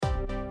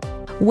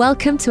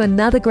Welcome to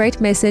another great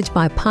message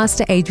by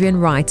Pastor Adrian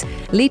Wright,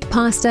 lead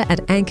pastor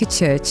at Anchor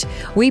Church.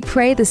 We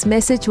pray this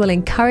message will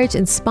encourage,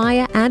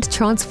 inspire, and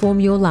transform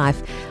your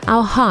life.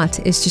 Our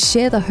heart is to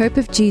share the hope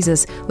of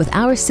Jesus with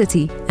our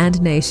city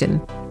and nation.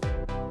 We're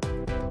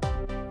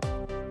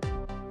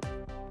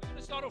going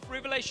to start off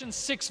Revelation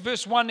 6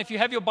 verse 1. If you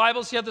have your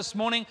Bibles here this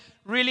morning,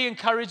 really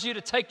encourage you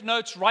to take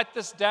notes, write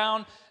this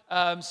down,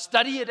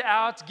 study it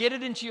out, get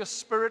it into your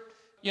spirit.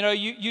 You know,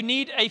 you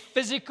need a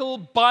physical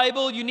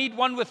Bible. You need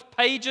one with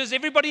pages.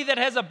 Everybody that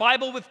has a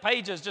Bible with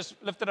pages, just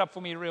lift it up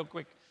for me real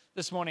quick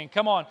this morning.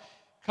 Come on.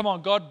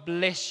 God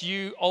bless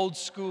you, old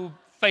school,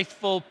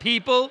 faithful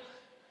people.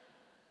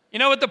 You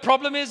know what the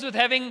problem is with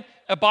having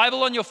a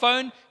Bible on your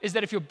phone? Is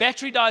that if your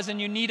battery dies and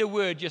you need a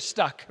word, you're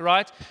stuck,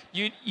 right?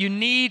 You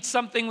need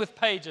something with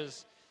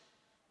pages.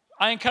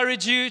 I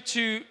encourage you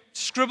to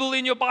scribble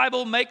in your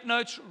Bible, make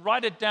notes,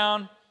 write it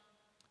down,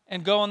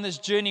 and go on this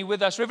journey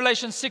with us.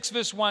 Revelation 6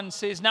 verse 1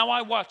 says, "Now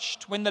I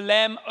watched when the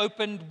Lamb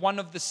opened one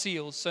of the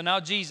seals." So now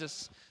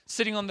Jesus,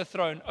 sitting on the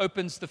throne,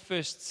 opens the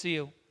first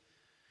seal.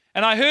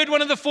 "And I heard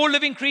one of the four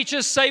living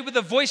creatures say with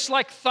a voice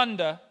like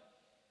thunder,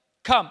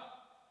 'Come.'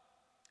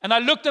 And I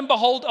looked, and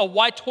behold, a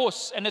white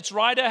horse, and its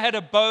rider had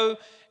a bow,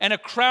 and a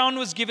crown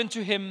was given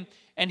to him,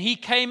 and he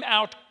came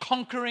out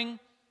conquering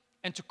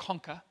and to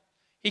conquer."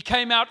 He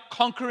came out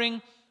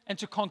conquering and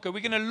to conquer.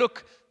 We're going to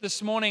look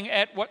this morning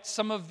at what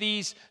some of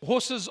these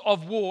horses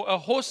of war. A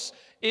horse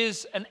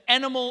is an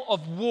animal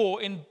of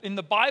war. In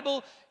the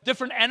Bible,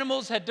 different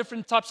animals had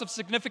different types of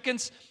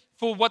significance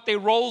for what their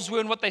roles were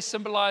and what they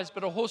symbolized,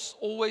 but a horse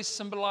always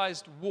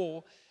symbolized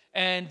war.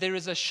 And there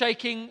is a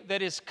shaking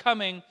that is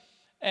coming,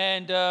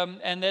 and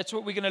that's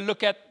what we're going to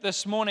look at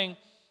this morning.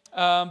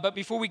 But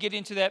before we get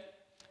into that,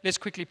 let's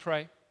quickly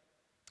pray.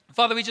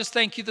 Father, we just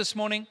thank you this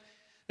morning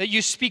that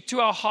you speak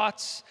to our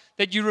hearts,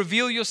 that you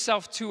reveal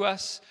yourself to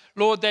us.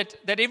 Lord, that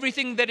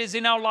everything that is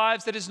in our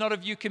lives that is not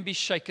of you can be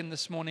shaken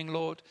this morning,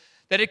 Lord.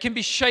 That it can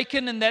be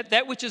shaken, and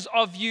that which is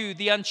of you,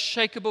 the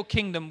unshakable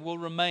kingdom, will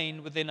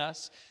remain within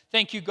us.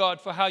 Thank you, God,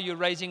 for how you're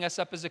raising us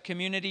up as a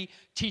community,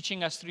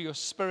 teaching us through your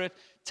Spirit,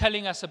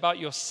 telling us about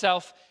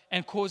yourself,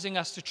 and causing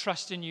us to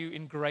trust in you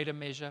in greater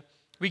measure.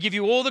 We give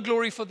you all the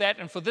glory for that,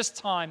 and for this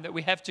time that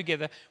we have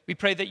together. We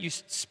pray that you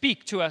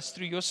speak to us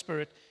through your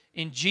Spirit.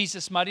 In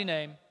Jesus' mighty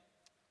name,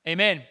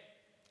 amen.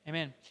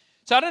 Amen.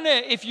 So I don't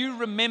know if you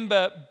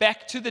remember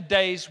back to the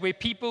days where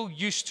people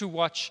used to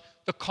watch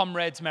the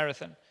Comrades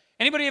Marathon.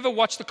 Anybody ever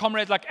watch the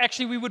Comrades? Like,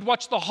 actually, we would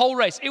watch the whole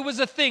race. It was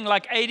a thing,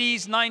 like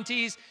 80s,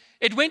 90s.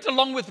 It went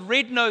along with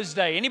Red Nose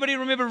Day. Anybody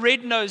remember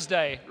Red Nose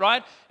Day,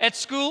 right? At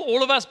school,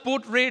 all of us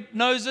bought red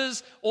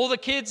noses. All the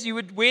kids, you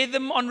would wear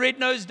them on Red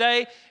Nose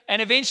Day.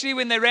 And eventually,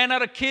 when they ran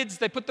out of kids,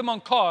 they put them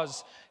on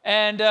cars.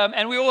 And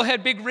we all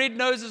had big red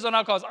noses on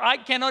our cars. I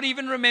cannot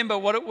even remember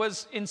what it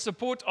was in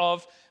support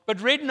of. But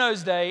Red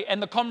Nose Day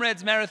and the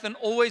Comrades Marathon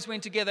always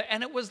went together.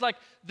 And it was like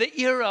the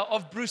era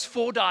of Bruce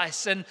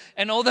Fordyce and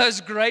all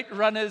those great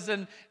runners.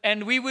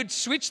 And we would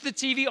switch the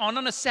TV on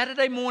a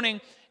Saturday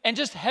morning and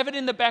just have it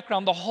in the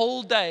background the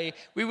whole day.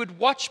 We would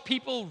watch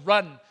people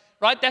run,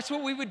 right? That's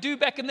what we would do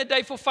back in the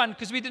day for fun,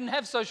 because we didn't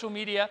have social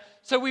media.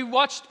 So we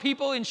watched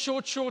people in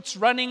short shorts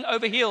running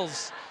over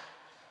hills.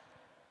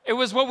 It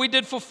was what we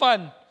did for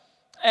fun.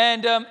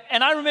 And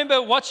I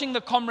remember watching the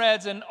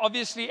Comrades, and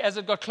obviously as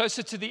it got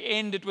closer to the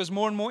end, it was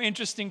more and more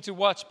interesting to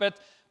watch. But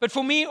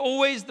for me,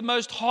 always the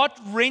most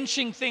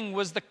heart-wrenching thing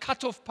was the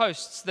cutoff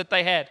posts that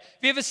they had.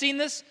 Have you ever seen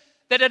this?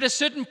 That at a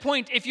certain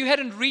point, if you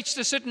hadn't reached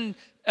a certain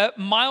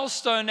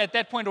milestone at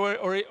that point,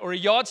 or a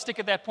yardstick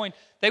at that point,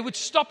 they would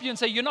stop you and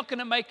say, "You're not going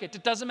to make it.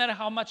 It doesn't matter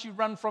how much you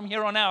run from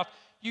here on out.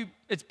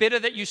 It's better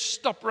that you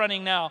stop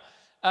running now.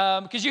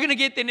 Because you're going to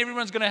get there and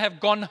everyone's going to have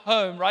gone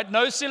home, right?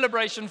 No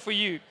celebration for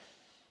you."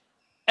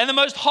 And the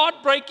most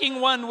heartbreaking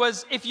one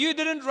was if you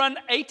didn't run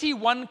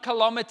 81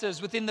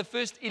 kilometers within the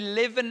first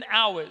 11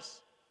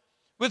 hours,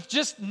 with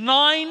just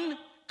 9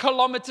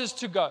 kilometers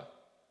to go,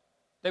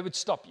 they would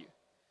stop you.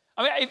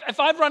 I mean, if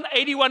I've run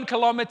 81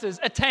 kilometers,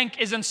 a tank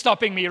isn't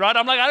stopping me, right?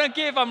 I'm like, I don't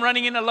care if I'm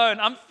running in alone.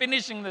 I'm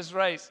finishing this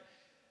race.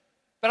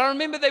 But I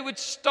remember they would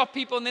stop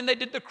people, and then they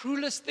did the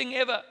cruelest thing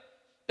ever.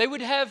 They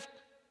would have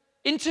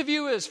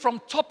interviewers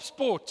from Top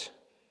Sport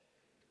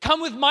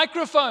come with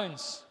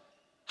microphones.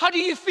 "How do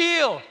you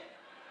feel?"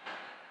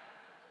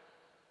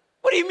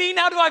 "What do you mean,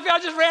 how do I feel? I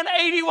just ran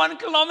 81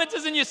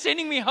 kilometers and you're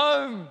sending me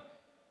home."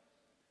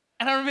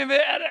 And I remember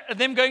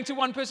them going to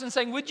one person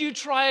saying, "Would you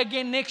try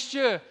again next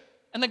year?"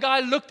 And the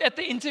guy looked at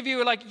the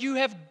interviewer like, "You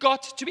have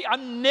got to be,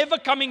 I'm never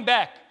coming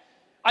back.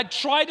 I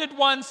tried it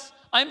once,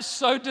 I'm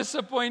so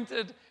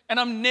disappointed, and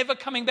I'm never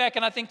coming back."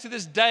 And I think to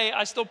this day,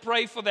 I still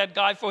pray for that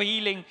guy for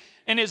healing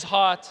in his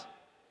heart,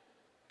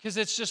 because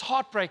it's just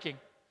heartbreaking.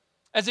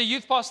 As a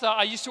youth pastor,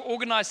 I used to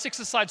organize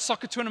six-a-side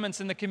soccer tournaments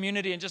in the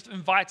community and just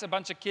invite a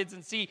bunch of kids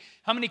and see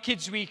how many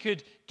kids we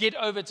could get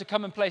over to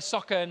come and play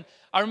soccer. And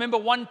I remember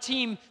one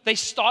team, they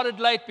started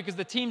late because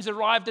the teams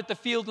arrived at the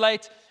field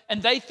late,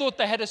 and they thought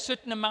they had a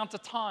certain amount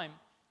of time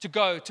to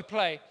go to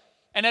play.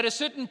 And at a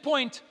certain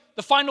point,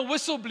 the final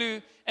whistle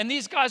blew, and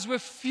these guys were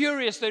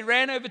furious. They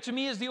ran over to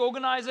me as the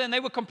organizer, and they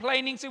were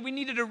complaining, said we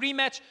needed a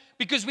rematch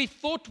because we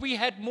thought we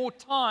had more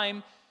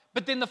time.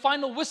 But then the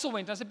final whistle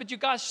went. I said, but you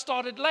guys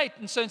started late.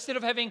 And so instead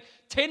of having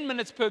 10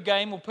 minutes per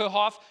game or per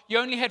half, you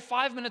only had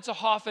 5 minutes a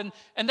half. And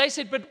they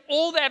said, but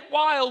all that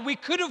while, we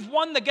could have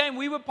won the game.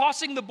 We were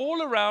passing the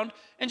ball around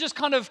and just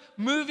kind of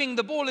moving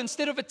the ball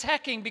instead of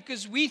attacking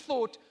because we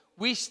thought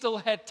we still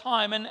had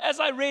time. And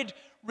as I read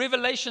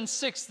Revelation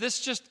 6,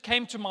 this just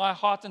came to my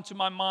heart and to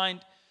my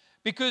mind,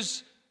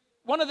 because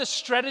one of the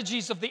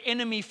strategies of the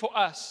enemy for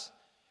us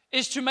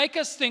is to make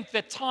us think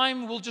that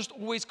time will just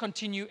always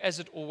continue as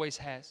it always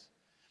has.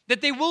 That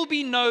there will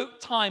be no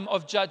time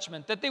of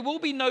judgment, that there will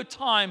be no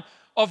time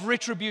of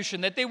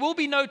retribution, that there will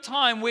be no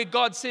time where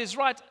God says,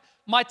 right,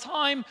 my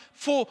time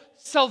for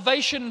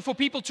salvation, for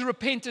people to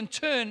repent and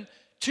turn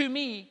to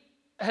me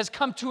has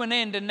come to an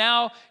end. And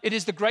now it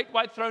is the great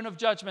white throne of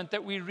judgment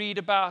that we read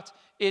about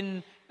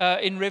in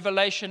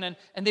Revelation.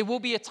 And there will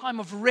be a time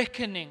of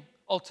reckoning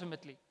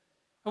ultimately.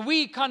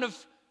 We kind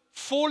of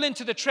fall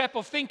into the trap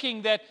of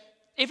thinking that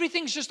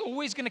everything's just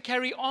always going to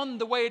carry on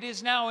the way it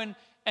is now.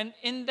 And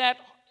in that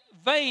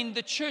vein,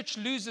 the church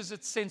loses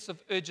its sense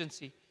of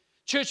urgency.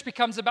 Church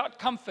becomes about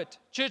comfort.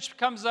 Church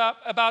becomes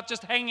about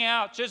just hanging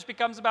out. Church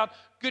becomes about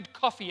good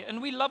coffee.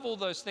 And we love all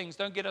those things,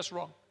 don't get us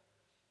wrong.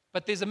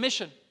 But there's a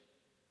mission.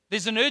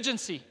 There's an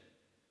urgency,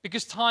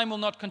 because time will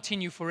not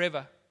continue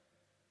forever.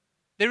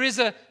 There is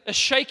a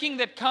shaking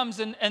that comes,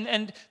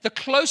 and the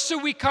closer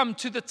we come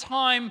to the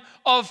time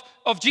of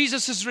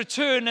Jesus'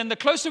 return, and the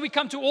closer we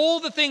come to all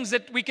the things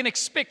that we can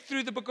expect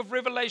through the book of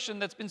Revelation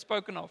that's been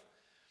spoken of,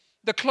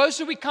 the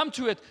closer we come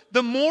to it,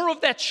 the more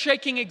of that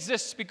shaking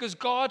exists, because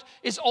God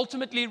is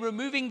ultimately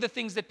removing the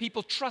things that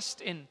people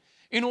trust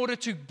in order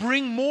to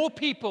bring more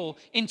people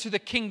into the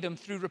kingdom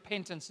through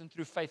repentance and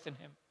through faith in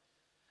Him.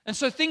 And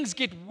so things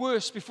get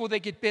worse before they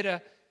get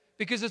better,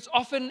 because it's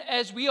often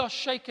as we are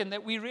shaken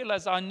that we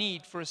realize our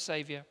need for a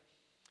Savior.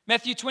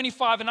 Matthew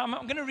 25, and I'm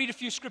going to read a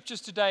few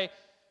scriptures today,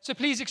 so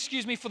please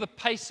excuse me for the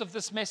pace of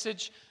this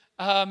message.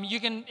 You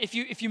can,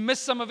 if you miss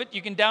some of it,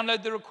 you can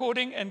download the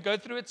recording and go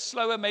through it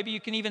slower. Maybe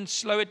you can even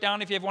slow it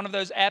down if you have one of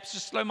those apps.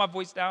 Just slow my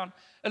voice down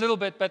a little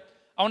bit. But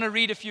I want to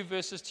read a few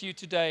verses to you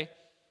today.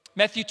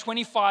 Matthew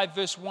 25,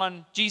 verse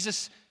 1.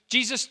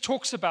 Jesus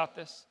talks about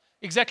this.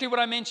 Exactly what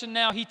I mentioned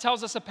now. He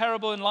tells us a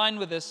parable in line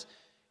with this.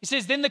 He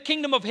says, then the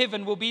kingdom of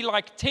heaven will be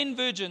like 10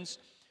 virgins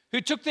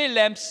who took their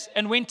lamps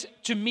and went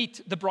to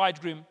meet the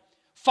bridegroom.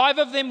 5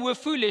 of them were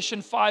foolish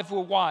and 5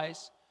 were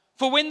wise.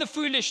 For when the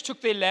foolish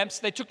took their lamps,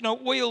 they took no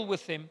oil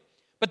with them,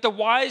 but the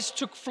wise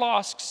took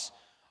flasks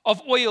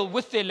of oil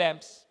with their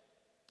lamps.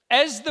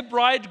 As the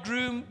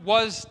bridegroom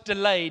was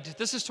delayed,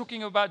 this is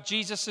talking about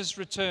Jesus'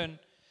 return,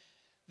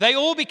 they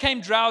all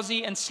became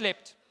drowsy and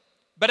slept.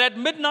 But at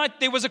midnight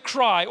there was a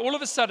cry, all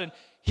of a sudden,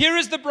 here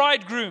is the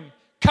bridegroom,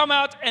 come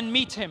out and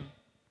meet him.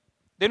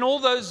 Then all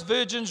those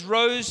virgins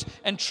rose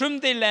and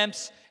trimmed their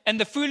lamps, and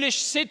the foolish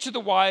said to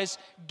the wise,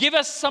 give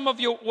us some of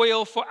your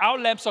oil, for our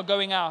lamps are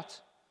going out.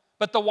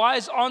 But the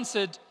wise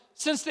answered,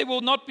 since there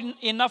will not be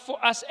enough for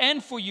us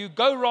and for you,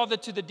 go rather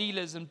to the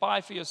dealers and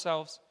buy for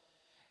yourselves.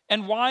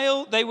 And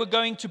while they were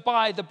going to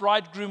buy, the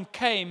bridegroom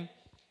came,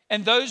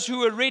 and those who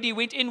were ready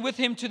went in with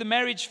him to the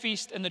marriage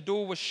feast, and the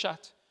door was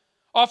shut.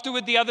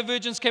 Afterward, the other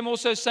virgins came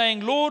also, saying,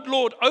 Lord,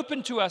 Lord,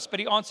 open to us. But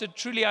he answered,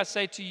 truly I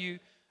say to you,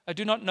 I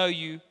do not know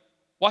you.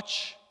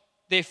 Watch,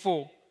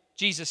 therefore,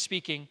 Jesus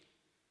speaking,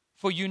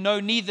 for you know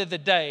neither the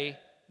day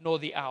nor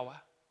the hour.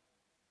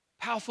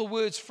 Powerful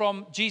words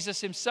from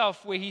Jesus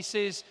himself, where he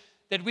says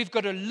that we've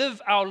got to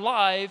live our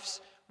lives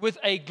with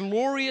a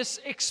glorious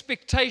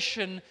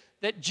expectation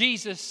that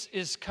Jesus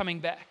is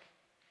coming back,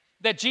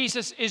 that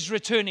Jesus is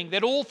returning,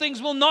 that all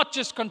things will not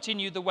just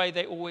continue the way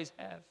they always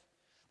have.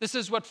 This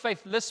is what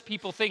faithless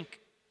people think,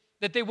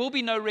 that there will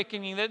be no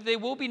reckoning, that there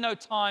will be no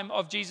time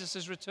of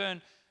Jesus'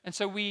 return. And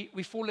so we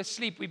fall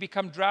asleep, we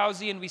become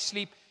drowsy and we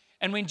sleep.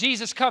 And when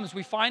Jesus comes,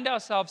 we find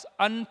ourselves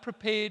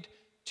unprepared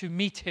to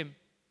meet him.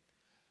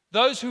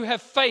 Those who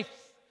have faith,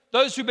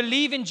 those who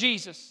believe in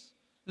Jesus,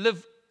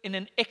 live in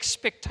an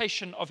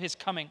expectation of his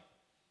coming.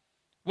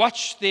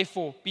 Watch,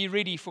 therefore, be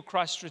ready for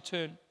Christ's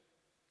return.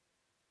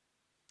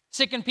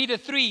 2 Peter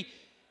 3,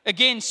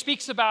 again,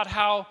 speaks about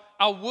how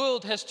our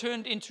world has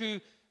turned into,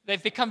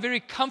 they've become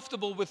very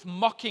comfortable with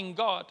mocking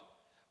God,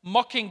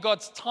 mocking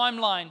God's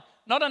timeline,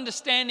 not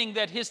understanding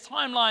that his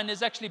timeline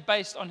is actually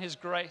based on his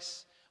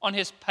grace, on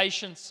his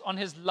patience, on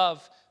his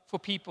love for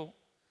people.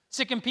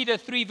 2 Peter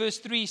 3, verse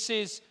 3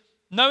 says,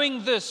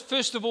 knowing this,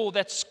 first of all,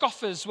 that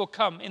scoffers will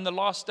come in the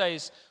last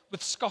days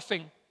with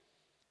scoffing,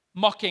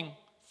 mocking,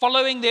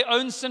 following their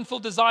own sinful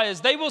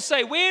desires. They will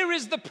say, where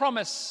is the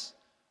promise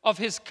of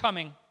his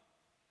coming?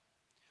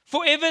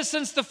 For ever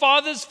since the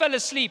fathers fell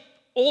asleep,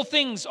 all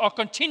things are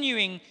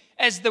continuing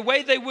as the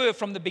way they were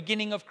from the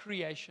beginning of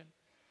creation.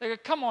 They go,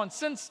 come on,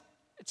 since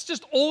it's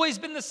just always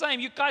been the same.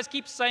 You guys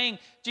keep saying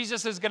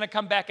Jesus is going to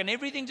come back, and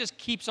everything just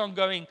keeps on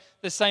going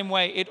the same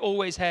way it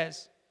always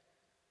has.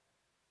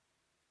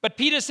 But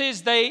Peter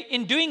says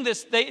in doing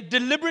this, they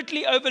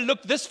deliberately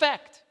overlook this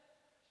fact,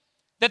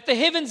 that the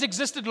heavens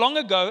existed long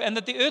ago, and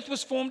that the earth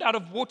was formed out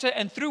of water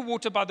and through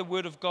water by the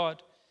word of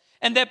God,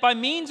 and that by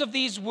means of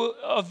these,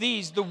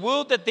 the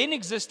world that then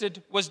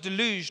existed was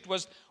deluged,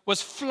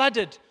 was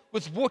flooded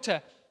with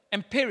water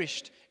and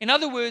perished. In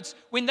other words,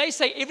 when they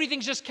say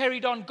everything's just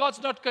carried on,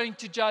 God's not going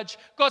to judge,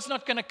 God's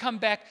not going to come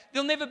back,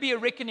 there'll never be a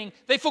reckoning,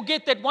 they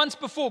forget that once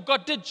before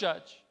God did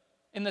judge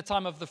in the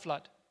time of the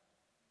flood.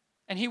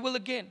 And he will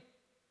again,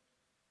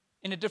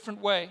 in a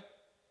different way.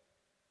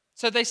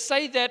 So they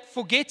say that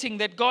forgetting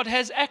that God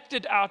has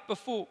acted out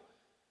before.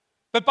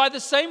 But by the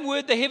same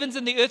word, the heavens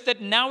and the earth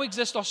that now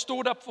exist are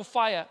stored up for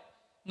fire,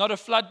 not a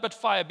flood but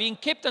fire, being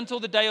kept until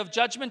the day of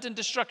judgment and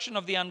destruction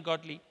of the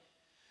ungodly.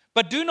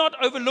 But do not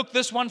overlook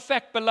this one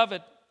fact,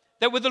 beloved,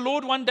 that with the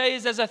Lord 1 day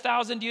is as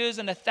 1,000 years,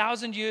 and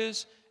 1,000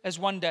 years as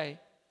 1 day.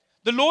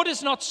 The Lord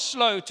is not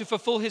slow to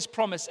fulfill his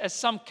promise, as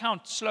some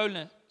count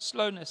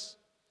slowness,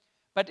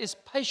 but is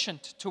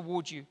patient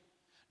toward you,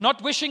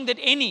 not wishing that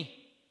any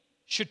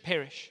should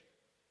perish,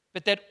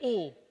 but that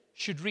all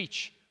should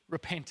reach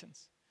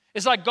repentance.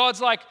 It's like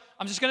God's like,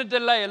 I'm just going to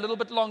delay a little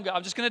bit longer.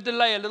 I'm just going to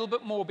delay a little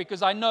bit more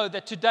because I know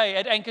that today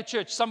at Anchor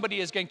Church, somebody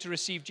is going to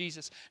receive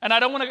Jesus. And I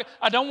don't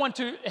want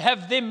to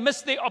have them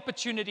miss their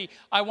opportunity.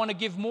 I want to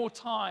give more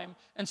time.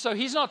 And so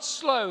he's not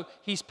slow,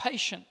 he's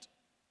patient.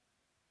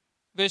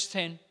 Verse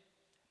 10,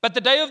 but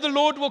the day of the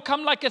Lord will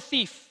come like a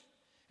thief,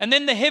 and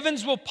then the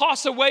heavens will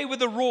pass away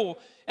with a roar,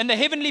 and the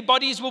heavenly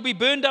bodies will be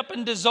burned up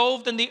and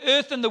dissolved, and the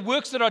earth and the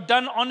works that are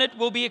done on it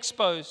will be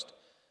exposed.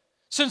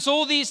 Since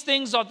all these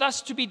things are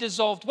thus to be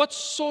dissolved, what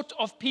sort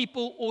of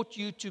people ought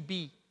you to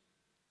be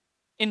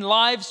in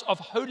lives of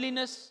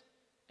holiness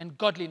and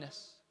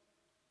godliness?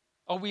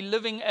 Are we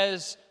living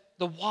as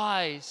the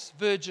wise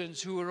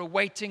virgins who are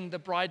awaiting the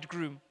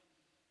bridegroom?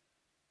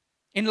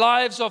 In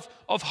lives of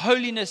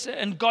holiness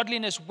and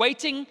godliness,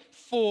 waiting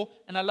for,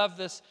 and I love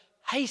this,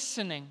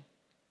 hastening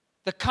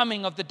the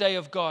coming of the day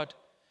of God,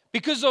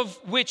 because of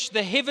which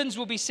the heavens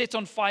will be set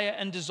on fire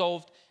and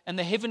dissolved, and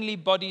the heavenly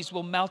bodies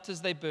will melt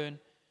as they burn.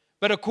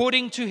 But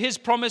according to his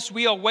promise,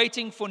 we are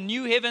waiting for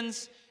new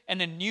heavens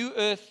and a new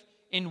earth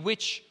in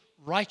which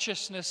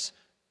righteousness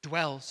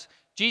dwells.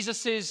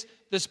 Jesus says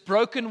this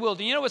broken world.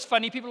 And you know what's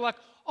funny? People are like,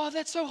 oh,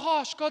 that's so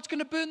harsh. God's going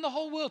to burn the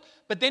whole world.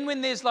 But then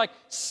when there's like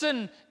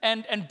sin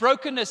and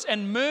brokenness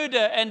and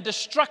murder and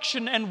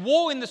destruction and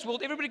war in this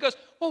world, everybody goes,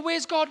 well,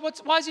 where's God?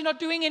 Why is he not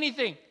doing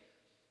anything?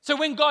 So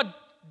when God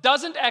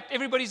doesn't act,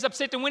 everybody's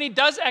upset. And when he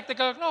does act, they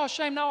go, oh,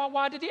 shame, now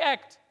why did he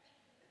act?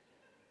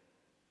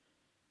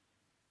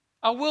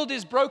 Our world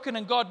is broken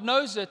and God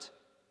knows it.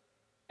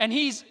 And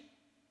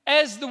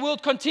as the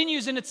world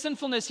continues in its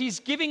sinfulness, he's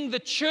giving the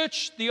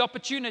church the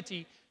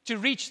opportunity to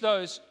reach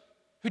those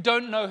who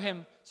don't know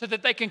him so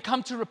that they can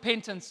come to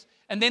repentance.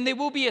 And then there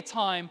will be a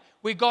time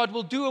where God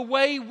will do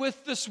away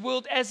with this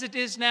world as it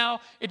is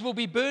now. It will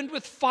be burned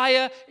with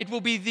fire. It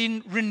will be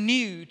then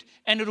renewed.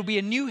 And it will be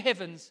a new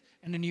heavens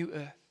and a new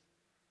earth.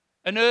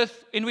 An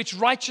earth in which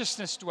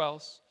righteousness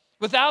dwells,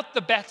 without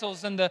the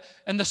battles and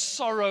the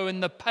sorrow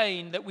and the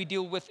pain that we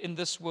deal with in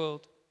this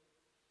world.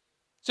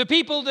 So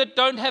people that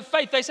don't have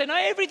faith, they say, no,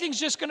 everything's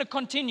just going to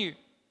continue.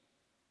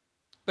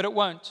 But it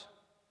won't.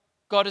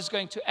 God is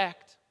going to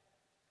act.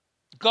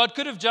 God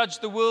could have judged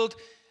the world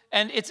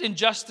and its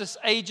injustice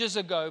ages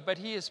ago, but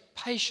he is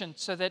patient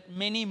so that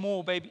many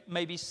more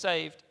may be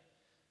saved.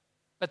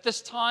 But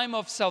this time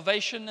of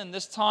salvation and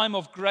this time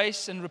of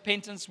grace and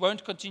repentance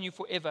won't continue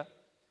forever.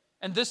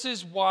 And this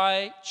is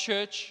why,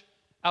 church,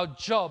 our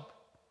job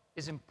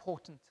is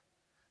important.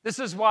 This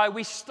is why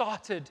we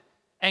started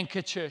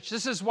Anchor Church.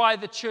 This is why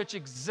the church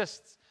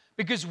exists.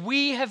 Because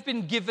we have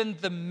been given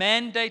the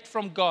mandate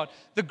from God,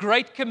 the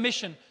Great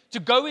Commission, to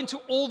go into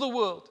all the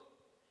world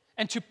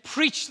and to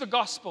preach the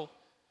gospel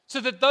so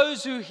that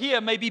those who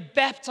hear may be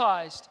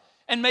baptized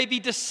and may be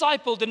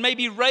discipled and may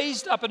be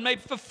raised up and may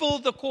fulfill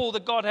the call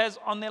that God has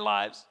on their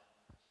lives.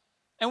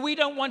 And we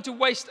don't want to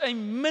waste a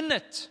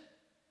minute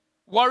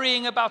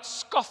worrying about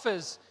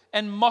scoffers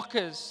and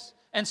mockers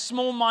and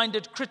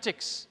small-minded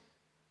critics,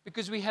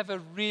 because we have a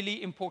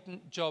really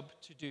important job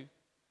to do.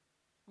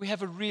 We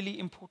have a really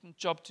important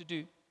job to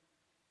do.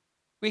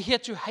 We're here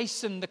to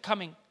hasten the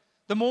coming.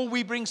 The more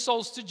we bring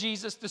souls to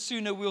Jesus, the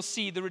sooner we'll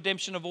see the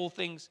redemption of all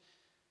things.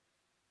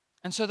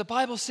 And so the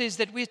Bible says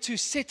that we're to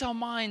set our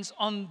minds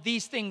on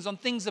these things, on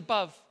things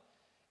above,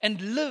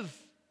 and live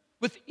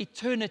with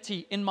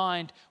eternity in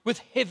mind, with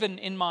heaven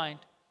in mind.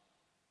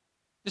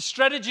 The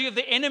strategy of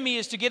the enemy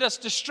is to get us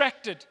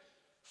distracted,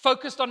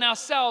 focused on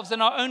ourselves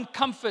and our own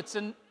comforts,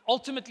 and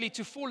ultimately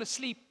to fall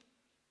asleep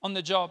on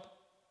the job.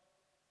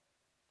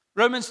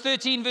 Romans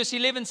 13 verse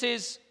 11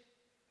 says,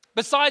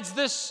 besides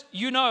this,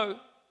 you know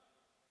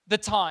the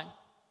time,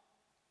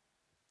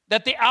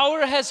 that the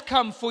hour has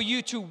come for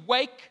you to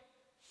wake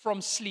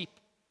from sleep.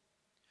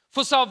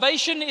 For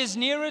salvation is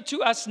nearer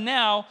to us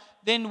now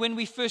than when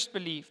we first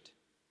believed.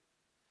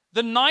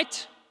 The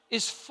night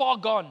is far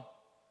gone.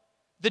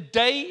 The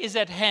day is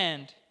at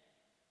hand.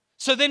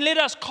 So then let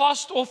us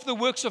cast off the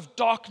works of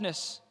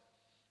darkness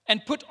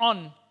and put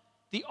on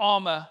the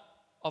armor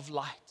of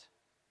light.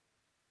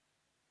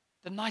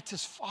 The night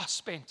is far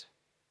spent.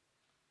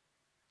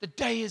 The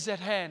day is at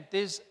hand.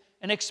 There's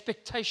an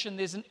expectation.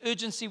 There's an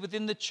urgency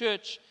within the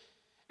church.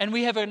 And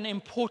we have an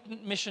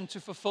important mission to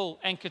fulfill,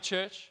 Anchor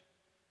Church.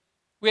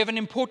 We have an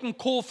important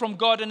call from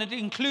God, and it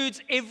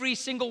includes every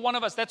single one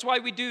of us. That's why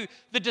we do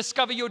the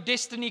Discover Your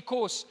Destiny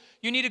course.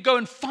 You need to go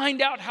and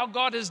find out how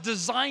God has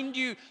designed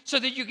you so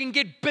that you can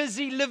get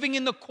busy living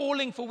in the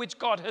calling for which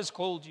God has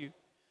called you.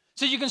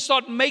 So you can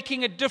start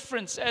making a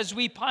difference as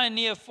we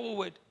pioneer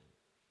forward.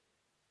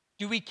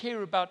 Do we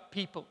care about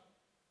people?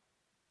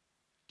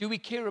 Do we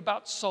care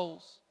about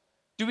souls?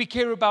 Do we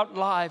care about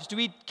lives? Do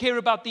we care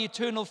about the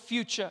eternal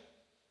future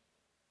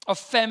of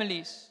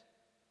families?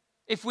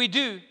 If we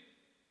do,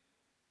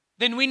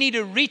 then we need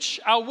to reach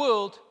our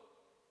world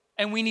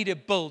and we need to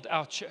build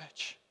our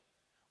church.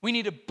 We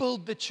need to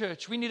build the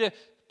church. We need to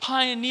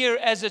pioneer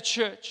as a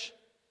church.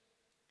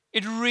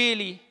 It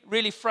really,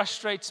 really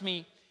frustrates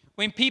me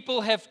when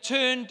people have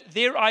turned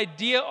their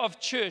idea of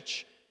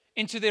church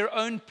into their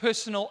own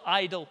personal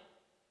idol.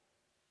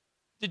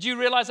 Did you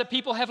realize that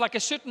people have like a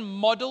certain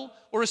model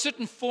or a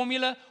certain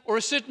formula or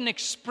a certain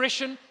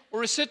expression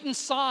or a certain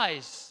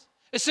size,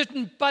 a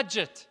certain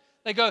budget?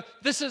 They go,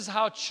 this is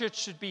how church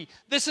should be.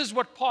 This is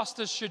what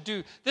pastors should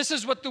do. This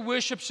is what the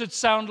worship should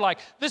sound like.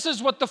 This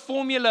is what the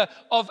formula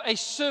of a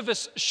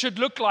service should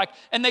look like.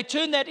 And they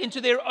turn that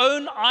into their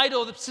own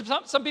idol.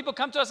 Some people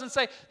come to us and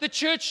say, the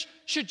church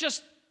should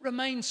just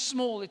remain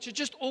small. It should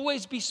just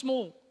always be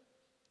small.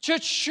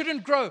 Church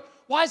shouldn't grow.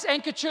 Why is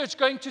Anchor Church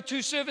going to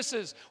 2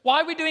 services?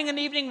 Why are we doing an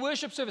evening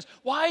worship service?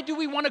 Why do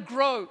we want to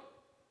grow?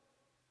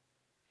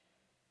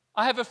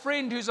 I have a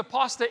friend who's a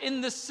pastor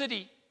in this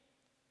city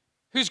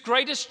whose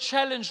greatest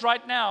challenge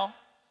right now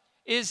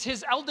is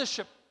his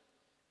eldership,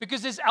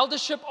 because his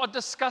eldership are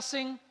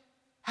discussing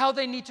how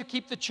they need to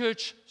keep the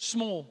church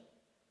small.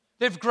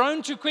 They've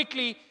grown too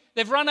quickly.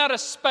 They've run out of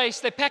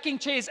space. They're packing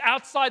chairs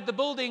outside the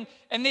building,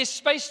 and there's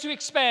space to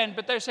expand,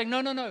 but they're saying,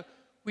 no.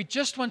 We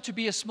just want to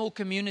be a small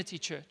community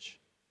church.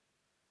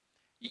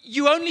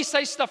 You only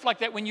say stuff like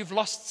that when you've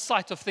lost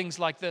sight of things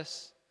like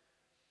this.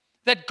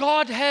 That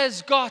God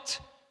has got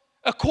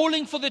a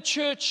calling for the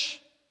church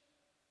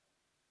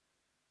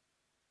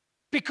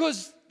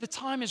because the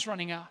time is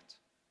running out.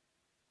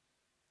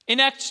 In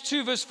Acts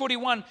 2 verse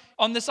 41,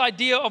 on this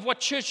idea of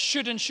what church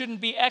should and shouldn't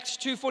be, Acts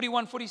 2,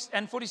 41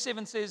 and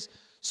 47 says,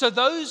 so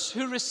those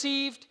who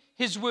received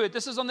his word,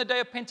 this is on the day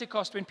of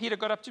Pentecost when Peter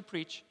got up to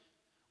preach,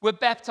 were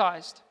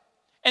baptized.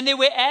 And there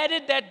were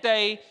added that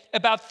day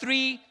about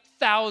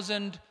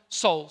 3,000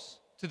 souls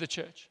to the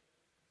church.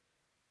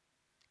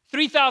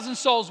 3,000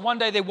 souls. One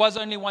day there was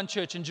only one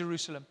church in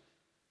Jerusalem.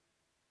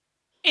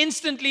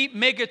 Instantly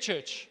mega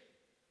church.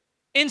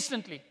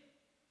 Instantly.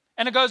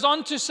 And it goes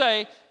on to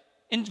say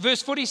in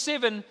verse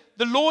 47,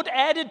 the Lord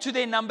added to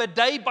their number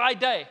day by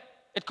day.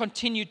 It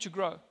continued to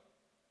grow.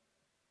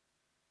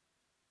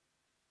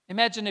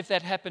 Imagine if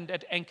that happened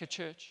at Anchor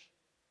Church.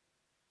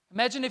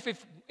 Imagine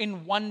if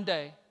in one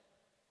day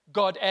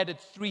God added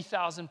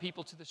 3,000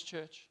 people to this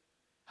church.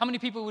 How many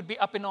people would be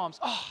up in arms?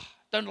 Oh,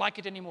 don't like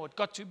it anymore. It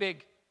got too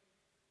big.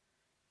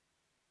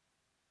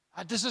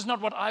 This is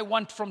not what I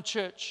want from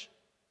church.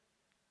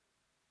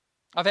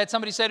 I've had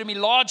somebody say to me,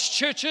 large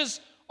churches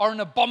are an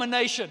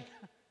abomination.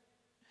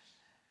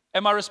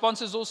 And my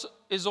response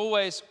is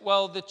always,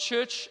 well, the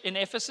church in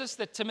Ephesus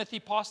that Timothy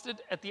pastored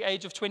at the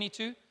age of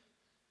 22,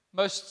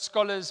 most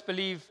scholars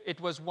believe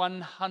it was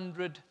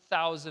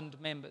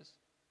 100,000 members.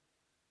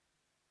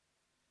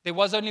 There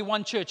was only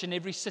one church in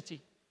every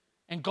city,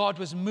 and God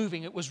was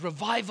moving. It was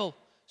revival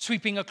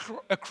sweeping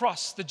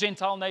across the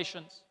Gentile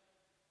nations.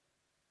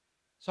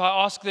 So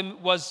I asked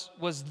them, was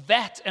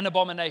that an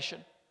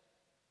abomination?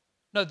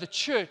 No, the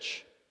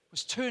church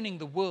was turning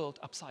the world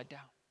upside down.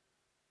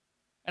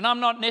 And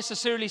I'm not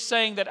necessarily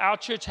saying that our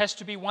church has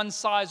to be one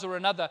size or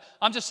another.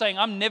 I'm just saying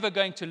I'm never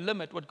going to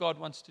limit what God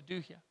wants to do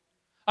here.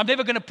 I'm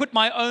never going to put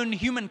my own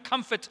human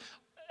comfort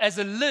as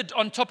a lid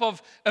on top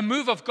of a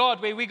move of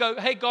God where we go,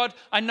 hey God,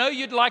 I know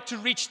you'd like to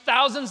reach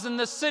thousands in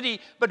this city,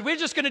 but we're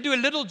just going to do a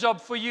little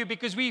job for you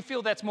because we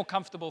feel that's more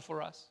comfortable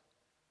for us.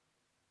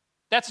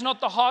 That's not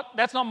the heart,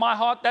 that's not my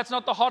heart, that's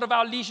not the heart of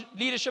our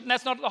leadership, and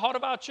that's not the heart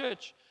of our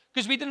church.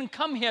 Because we didn't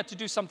come here to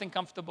do something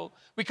comfortable.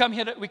 We came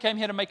here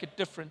to make a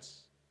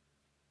difference.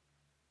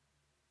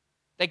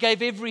 They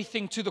gave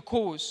everything to the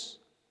cause.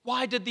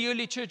 Why did the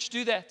early church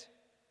do that?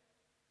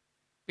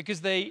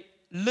 Because they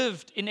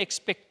lived in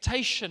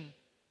expectation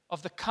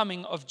of the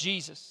coming of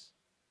Jesus.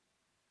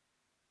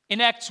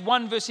 In Acts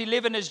 1 verse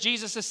 11, as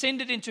Jesus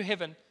ascended into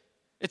heaven,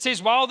 it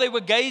says, while they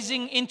were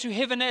gazing into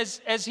heaven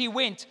as he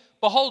went,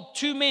 behold,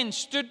 2 men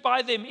stood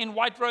by them in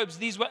white robes.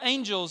 These were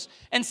angels,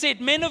 and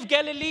said, men of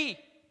Galilee,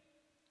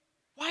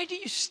 why do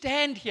you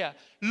stand here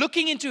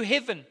looking into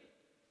heaven?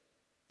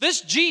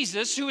 This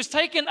Jesus who was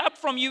taken up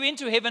from you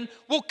into heaven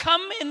will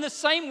come in the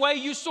same way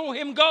you saw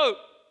him go.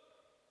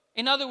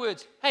 In other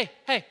words, hey,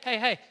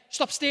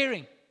 stop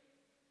staring.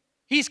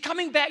 He's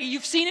coming back.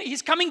 You've seen it.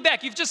 He's coming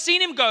back. You've just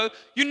seen him go.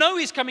 You know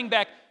he's coming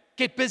back.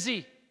 Get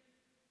busy.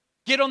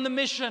 Get on the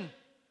mission.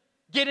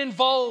 Get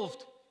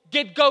involved.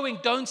 Get going.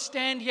 Don't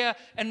stand here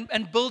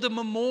and build a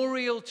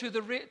memorial to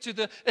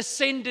the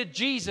ascended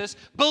Jesus.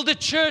 Build a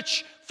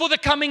church for the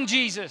coming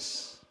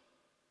Jesus,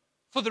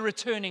 for the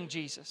returning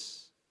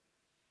Jesus.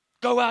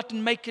 Go out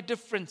and make a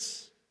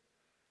difference.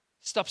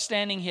 Stop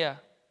standing here.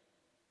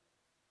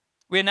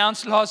 We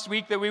announced last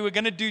week that we were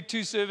going to do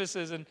 2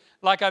 services. And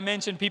like I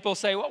mentioned, people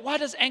say, well, why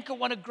does Anchor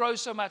want to grow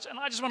so much? And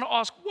I just want to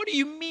ask, what do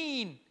you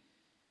mean?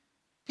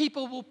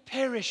 People will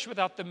perish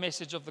without the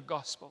message of the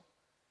gospel.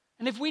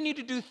 And if we need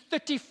to do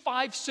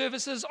 35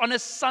 services on a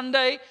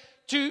Sunday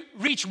to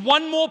reach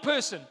one more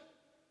person,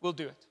 we'll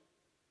do it.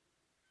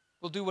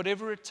 We'll do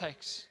whatever it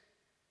takes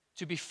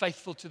to be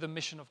faithful to the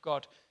mission of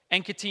God.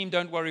 Anchor team,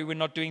 don't worry, we're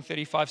not doing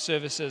 35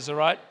 services, all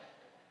right?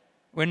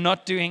 We're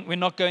not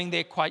going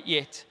there quite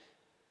yet.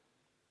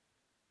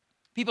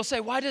 People say,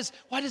 why does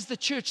the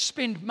church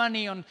spend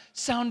money on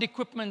sound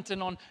equipment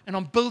and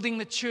on building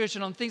the church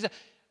and on things?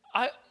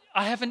 I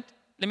haven't,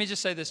 let me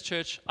just say this,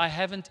 church, I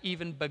haven't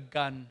even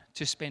begun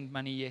to spend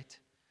money yet.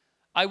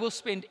 I will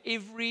spend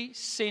every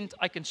cent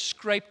I can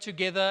scrape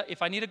together.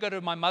 If I need to go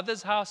to my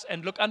mother's house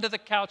and look under the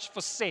couch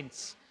for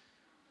cents,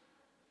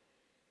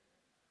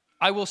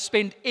 I will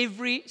spend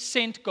every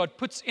cent God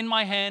puts in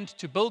my hand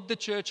to build the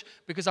church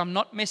because I'm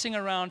not messing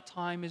around.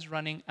 Time is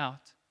running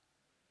out.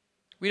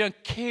 We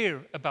don't care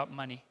about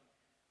money.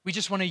 We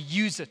just want to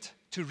use it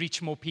to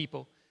reach more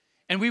people.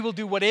 And we will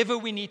do whatever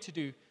we need to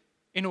do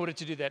in order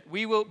to do that.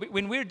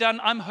 When we're done,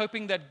 I'm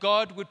hoping that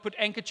God would put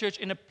Anchor Church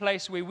in a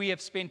place where we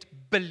have spent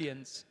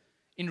billions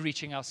in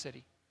reaching our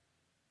city.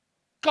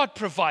 God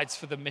provides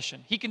for the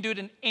mission. He can do it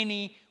in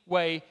any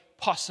way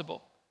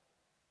possible.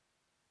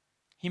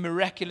 He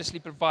miraculously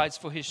provides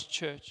for His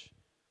church.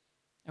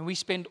 And we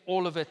spend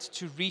all of it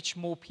to reach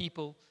more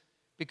people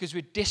because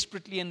we're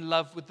desperately in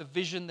love with the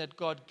vision that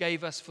God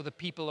gave us for the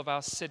people of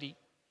our city.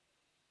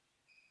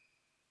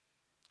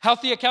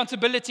 Healthy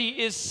accountability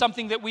is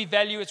something that we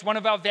value. It's one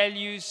of our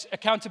values,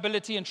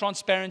 accountability and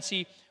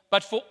transparency.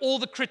 But for all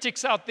the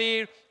critics out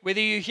there,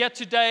 whether you're here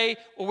today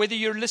or whether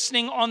you're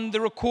listening on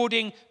the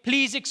recording,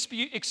 please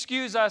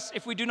excuse us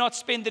if we do not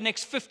spend the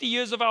next 50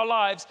 years of our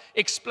lives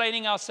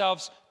explaining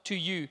ourselves to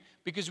you,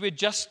 because we're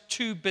just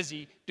too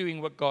busy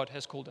doing what God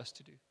has called us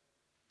to do.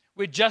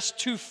 We're just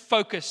too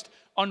focused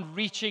on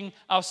reaching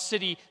our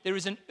city. There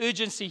is an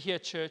urgency here,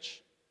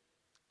 church.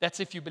 That's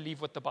if you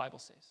believe what the Bible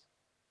says.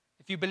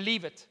 If you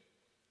believe it,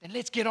 then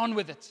let's get on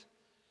with it.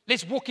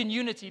 Let's walk in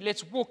unity.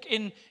 Let's walk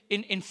in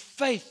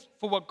faith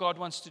for what God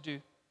wants to do.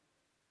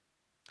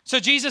 So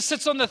Jesus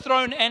sits on the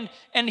throne and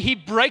He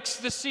breaks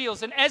the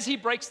seals. And as He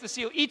breaks the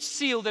seal, each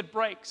seal that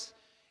breaks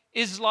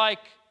is like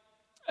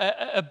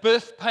a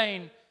birth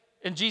pain.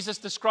 And Jesus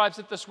describes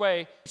it this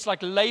way. It's like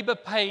labor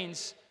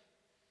pains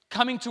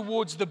coming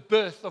towards the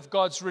birth of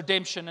God's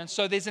redemption. And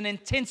so there's an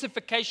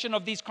intensification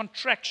of these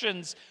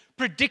contractions,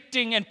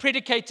 predicting and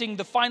predicating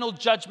the final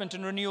judgment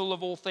and renewal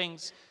of all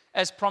things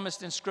as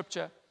promised in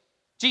Scripture.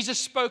 Jesus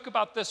spoke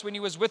about this when He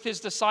was with His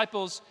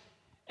disciples.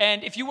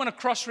 And if you want to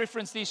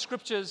cross-reference these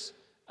scriptures,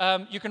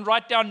 you can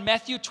write down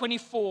Matthew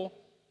 24,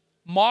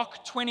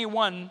 Mark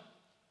 21,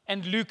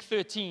 and Luke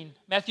 13.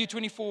 Matthew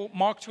 24,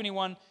 Mark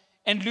 21,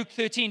 and Luke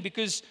 13,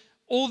 because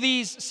all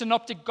these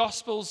synoptic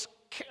gospels,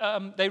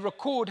 they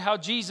record how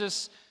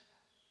Jesus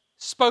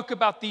spoke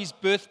about these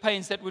birth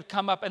pains that would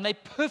come up, and they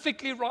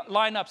perfectly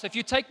line up. So if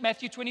you take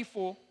Matthew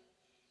 24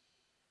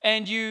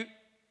 and you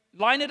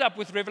line it up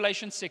with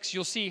Revelation 6,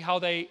 you'll see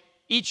how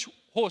each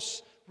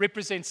horse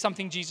represents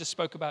something Jesus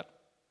spoke about.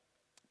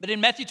 But in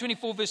Matthew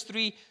 24, verse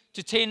 3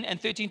 to 10 and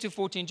 13 to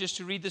 14, just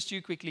to read this to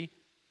you quickly,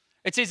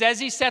 it says,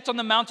 as He sat on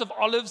the Mount of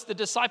Olives, the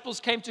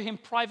disciples came to Him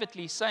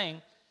privately,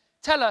 saying,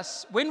 tell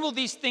us, when will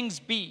these things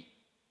be?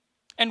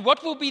 And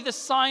what will be the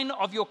sign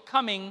of your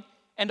coming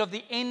and of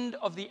the end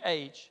of the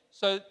age?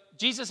 So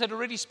Jesus had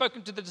already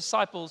spoken to the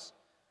disciples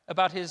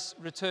about His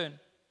return.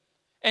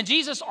 And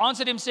Jesus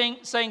answered him,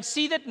 saying,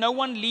 see that no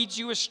one leads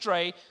you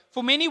astray,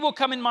 for many will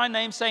come in my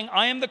name, saying,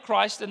 I am the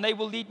Christ, and they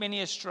will lead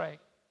many astray.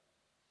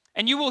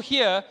 And you will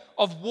hear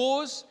of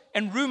wars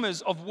and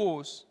rumors of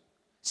wars.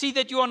 See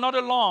that you are not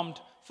alarmed,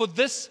 for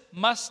this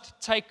must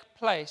take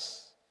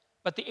place,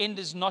 but the end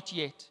is not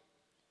yet.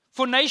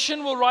 For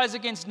nation will rise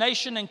against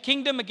nation, and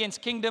kingdom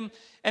against kingdom,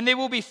 and there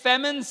will be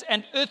famines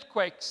and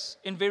earthquakes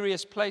in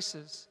various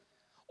places.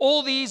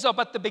 All these are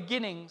but the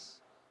beginnings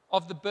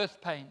of the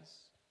birth pains.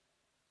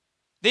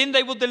 Then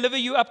they will deliver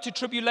you up to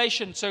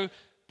tribulation. So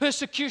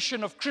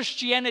persecution of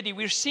Christianity,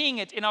 we're seeing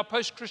it in our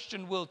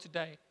post-Christian world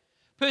today.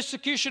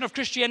 Persecution of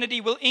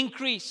Christianity will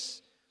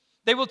increase.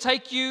 They will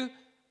take you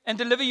and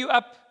deliver you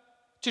up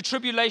to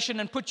tribulation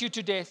and put you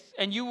to death,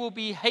 and you will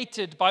be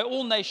hated by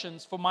all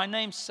nations for my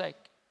name's sake.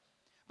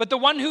 But the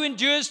one who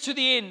endures to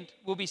the end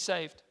will be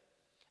saved.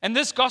 And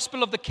this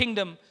gospel of the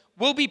kingdom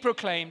will be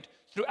proclaimed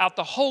throughout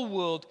the whole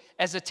world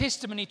as a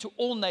testimony to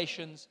all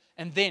nations,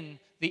 and then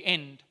the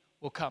end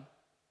will come.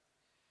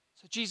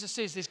 So Jesus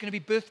says there's going to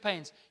be birth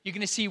pains. You're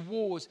going to see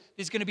wars.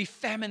 There's going to be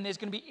famine. There's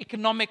going to be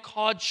economic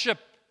hardship.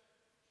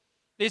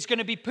 There's going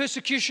to be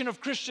persecution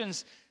of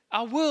Christians.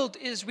 Our world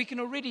we can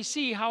already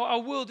see how our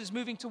world is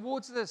moving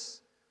towards this.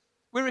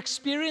 We're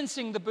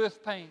experiencing the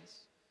birth pains.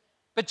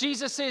 But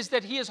Jesus says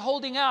that he is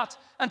holding out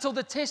until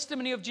the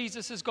testimony of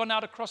Jesus has gone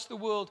out across the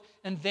world,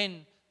 and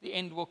then the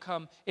end will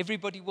come.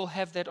 Everybody will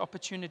have that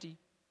opportunity.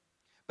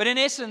 But in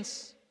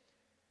essence,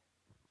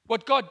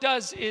 what God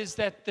does is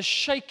that the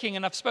shaking,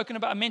 and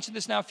I mentioned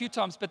this now a few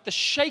times, but the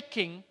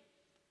shaking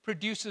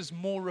produces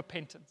more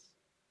repentance.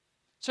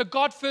 So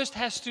God first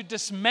has to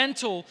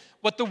dismantle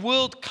what the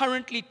world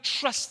currently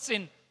trusts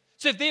in.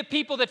 So if there are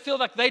people that feel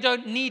like they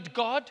don't need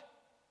God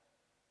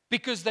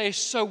because they're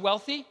so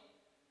wealthy,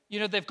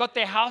 they've got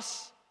their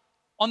house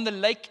on the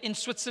lake in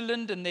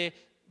Switzerland and their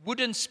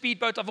wooden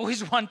speedboat. I've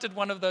always wanted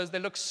one of those. They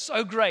look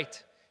so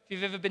great. If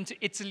you've ever been to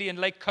Italy and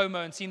Lake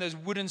Como and seen those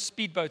wooden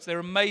speedboats, they're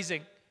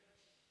amazing.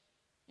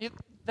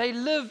 They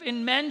live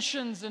in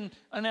mansions and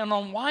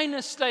on wine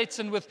estates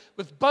and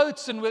with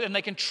boats and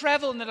they can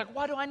travel, and they're like,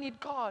 why do I need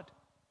God?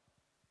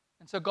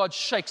 And so God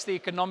shakes the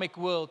economic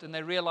world, and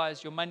they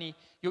realize your money,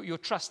 your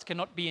trust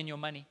cannot be in your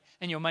money,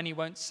 and your money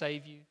won't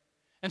save you.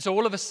 And so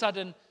all of a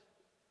sudden,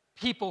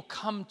 people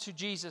come to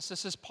Jesus.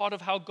 This is part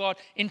of how God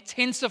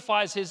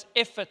intensifies his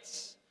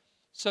efforts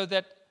so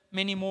that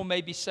many more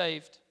may be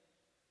saved.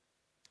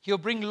 He'll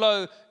bring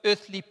low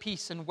earthly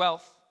peace and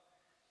wealth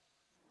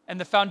and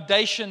the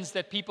foundations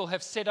that people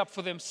have set up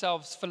for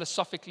themselves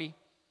philosophically.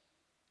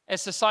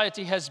 As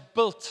society has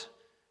built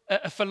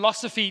a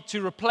philosophy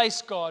to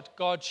replace God,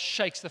 God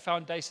shakes the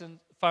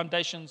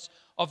foundations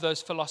of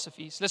those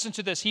philosophies. Listen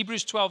to this,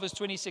 Hebrews 12 verse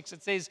 26.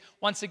 It says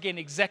once again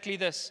exactly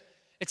this.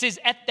 It says,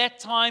 at that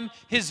time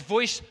his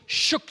voice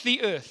shook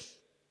the earth.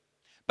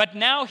 But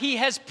now he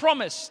has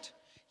promised,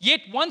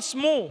 yet once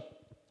more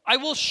I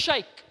will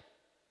shake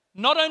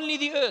not only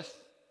the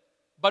earth,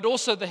 but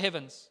also the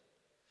heavens.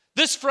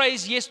 This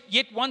phrase, yes,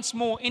 yet once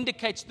more,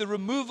 indicates the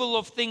removal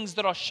of things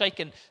that are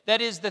shaken. That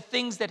is, the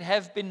things that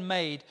have been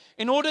made,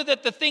 in order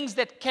that the things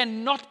that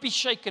cannot be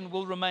shaken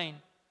will remain.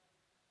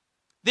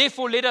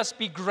 Therefore, let us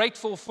be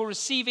grateful for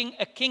receiving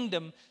a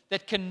kingdom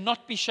that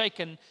cannot be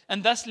shaken,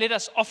 and thus let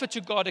us offer to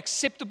God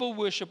acceptable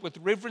worship with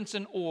reverence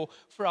and awe,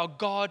 for our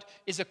God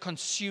is a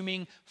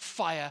consuming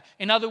fire.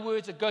 In other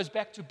words, it goes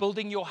back to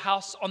building your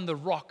house on the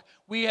rock.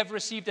 We have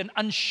received an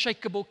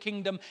unshakable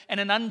kingdom and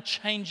an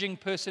unchanging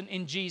person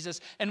in Jesus.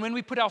 And when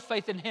we put our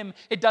faith in him,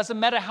 it doesn't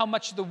matter how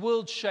much the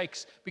world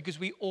shakes, because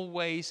we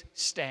always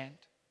stand.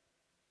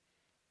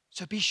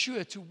 So be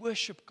sure to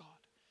worship God.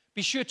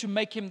 Be sure to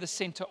make him the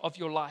center of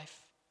your life.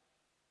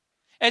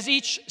 As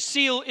each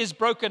seal is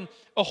broken,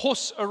 a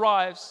horse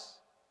arrives,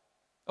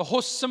 a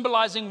horse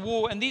symbolizing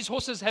war. And these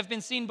horses have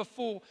been seen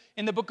before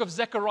in the book of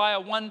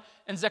Zechariah 1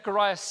 and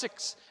Zechariah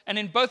 6. And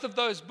in both of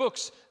those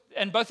books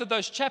and both of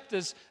those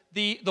chapters,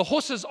 the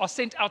horses are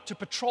sent out to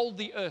patrol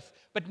the earth.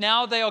 But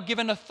now they are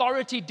given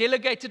authority,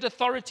 delegated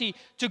authority,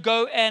 to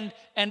go and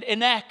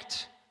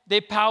enact their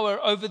power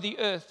over the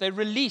earth. They're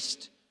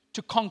released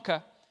to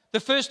conquer. The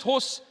first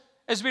horse,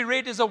 as we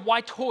read, is a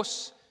white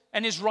horse,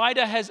 and his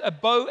rider has a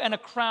bow and a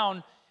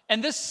crown.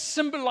 And this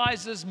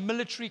symbolizes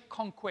military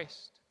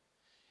conquest.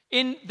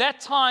 In that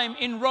time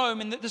in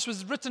Rome, and this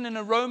was written in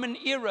a Roman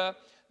era,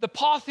 the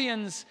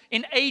Parthians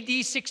in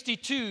AD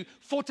 62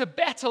 fought a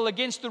battle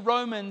against the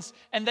Romans,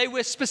 and they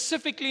were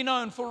specifically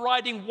known for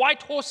riding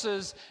white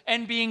horses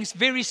and being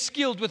very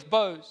skilled with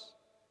bows.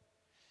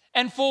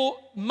 And for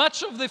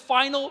much of the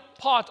final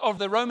part of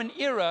the Roman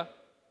era,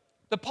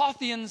 the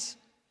Parthians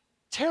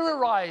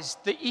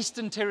terrorized the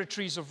eastern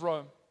territories of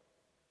Rome.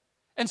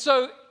 And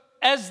so,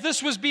 as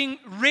this was being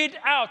read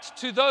out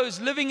to those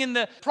living in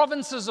the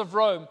provinces of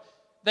Rome,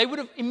 they would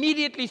have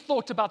immediately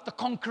thought about the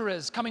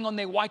conquerors coming on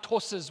their white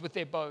horses with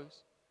their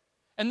bows.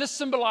 And this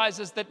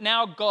symbolizes that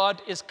now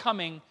God is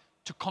coming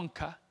to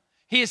conquer.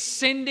 He is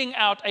sending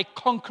out a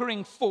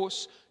conquering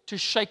force to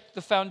shake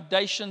the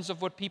foundations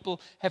of what people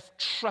have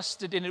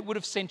trusted in. It would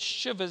have sent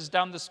shivers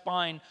down the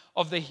spine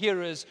of the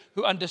hearers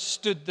who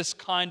understood this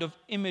kind of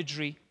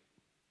imagery.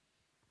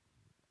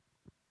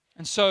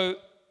 And so,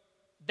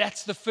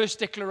 that's the first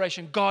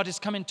declaration. God is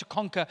coming to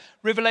conquer.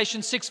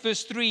 Revelation 6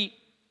 verse 3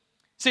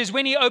 says,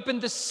 when he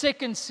opened the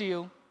second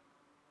seal,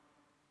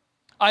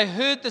 I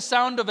heard the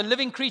sound of a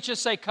living creature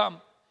say,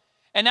 come.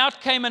 And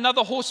out came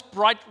another horse,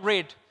 bright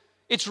red.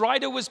 Its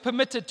rider was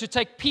permitted to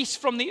take peace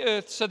from the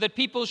earth so that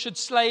people should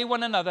slay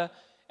one another.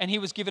 And he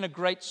was given a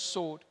great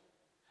sword.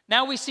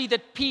 Now we see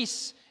that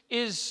peace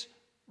is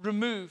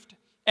removed.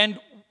 And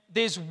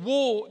there's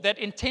war that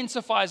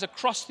intensifies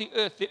across the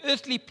earth. The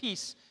earthly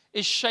peace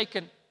is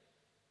shaken.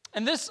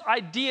 And this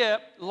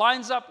idea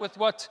lines up with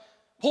what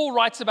Paul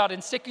writes about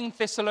in 2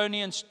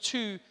 Thessalonians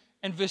 2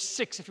 and verse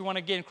 6, if you want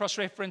to again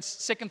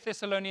cross-reference 2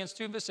 Thessalonians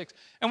 2 and verse 6.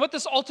 And what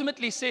this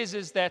ultimately says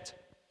is that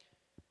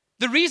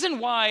the reason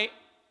why,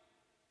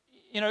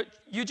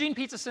 Eugene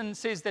Peterson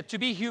says that to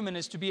be human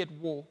is to be at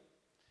war.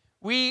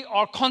 We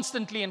are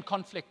constantly in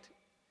conflict.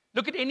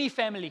 Look at any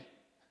family,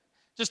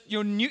 just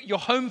your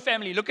home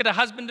family. Look at a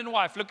husband and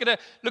wife. Look at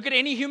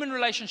any human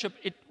relationship.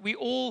 We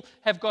all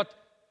have got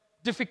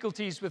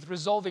difficulties with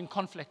resolving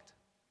conflict.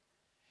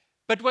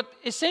 But what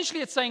essentially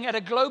it's saying, at a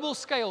global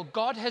scale,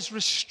 God has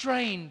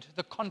restrained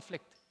the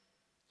conflict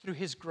through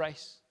his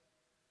grace.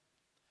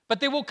 But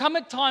there will come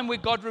a time where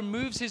God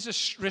removes his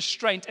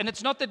restraint. And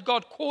it's not that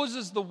God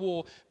causes the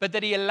war, but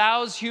that he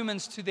allows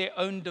humans to their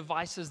own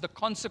devices, the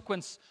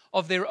consequence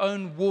of their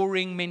own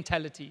warring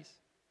mentalities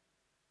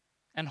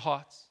and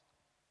hearts.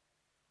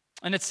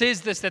 And it says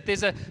this,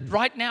 that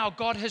right now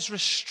God has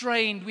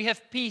restrained, we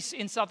have peace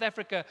in South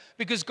Africa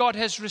because God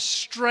has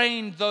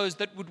restrained those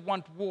that would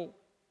want war.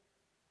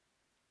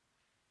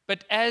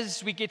 But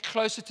as we get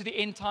closer to the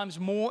end times,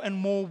 more and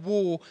more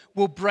war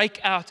will break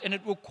out and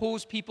it will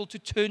cause people to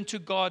turn to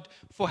God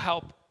for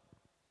help.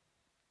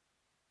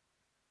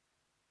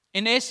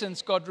 In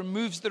essence, God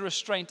removes the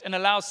restraint and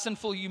allows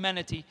sinful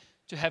humanity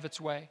to have its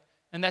way.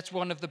 And that's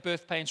one of the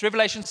birth pains.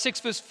 Revelation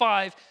 6 verse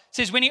 5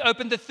 says, when he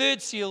opened the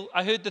third seal,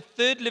 I heard the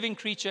third living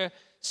creature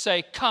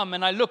say, come.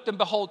 And I looked and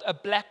behold, a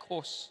black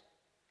horse.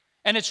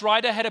 And its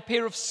rider had a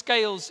pair of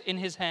scales in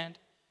his hand.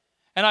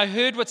 And I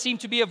heard what seemed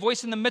to be a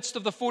voice in the midst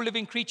of the four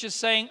living creatures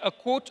saying, a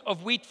quart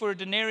of wheat for a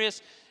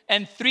denarius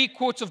and 3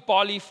 quarts of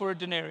barley for a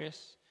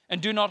denarius.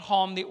 And do not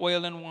harm the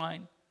oil and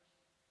wine.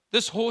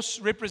 This horse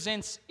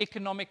represents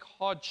economic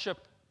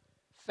hardship,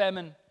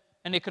 famine,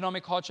 and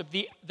economic hardship.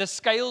 The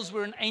scales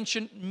were an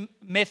ancient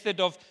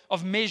method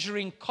of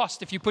measuring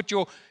cost. If you put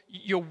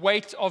your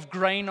weight of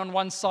grain on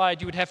one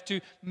side, you would have to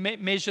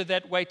measure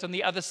that weight on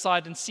the other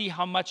side and see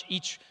how much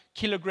each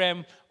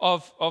kilogram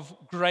of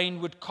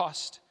grain would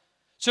cost.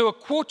 So a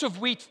quart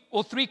of wheat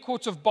or 3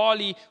 quarts of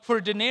barley for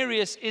a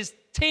denarius is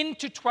 10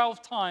 to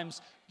 12 times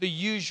the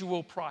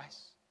usual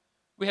price.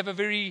 We have a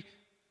very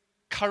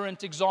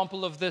current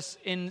example of this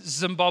in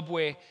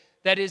Zimbabwe.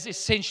 That is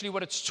essentially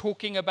what it's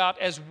talking about.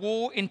 As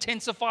war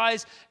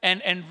intensifies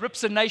and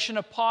rips a nation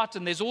apart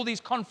and there's all these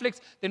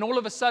conflicts, then all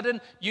of a sudden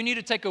you need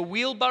to take a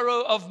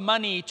wheelbarrow of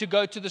money to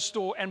go to the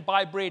store and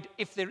buy bread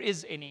if there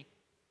is any.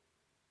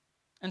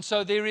 And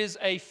so there is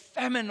a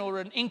famine or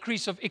an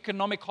increase of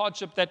economic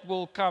hardship that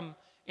will come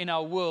in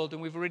our world.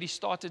 And we've already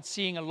started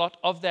seeing a lot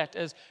of that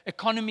as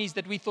economies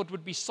that we thought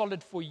would be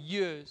solid for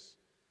years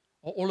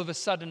are all of a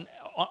sudden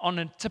on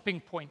a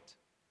tipping point.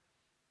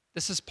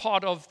 This is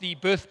part of the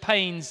birth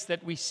pains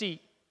that we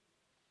see.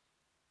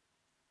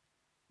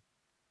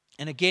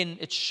 And again,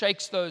 it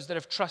shakes those that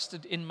have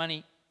trusted in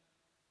money.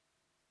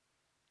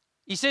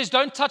 He says,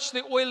 don't touch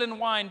the oil and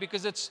wine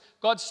because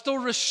God still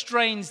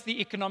restrains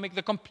the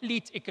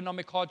complete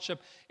economic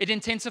hardship. It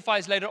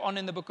intensifies later on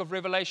in the book of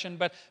Revelation,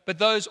 but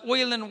those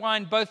oil and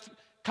wine both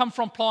come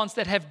from plants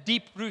that have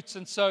deep roots,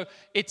 and so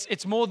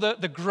it's more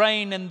the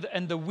grain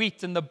and the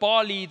wheat and the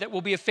barley that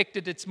will be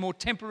affected. It's more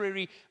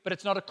temporary, but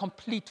it's not a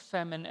complete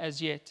famine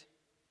as yet.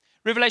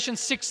 Revelation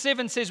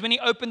 6:7 says, when he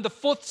opened the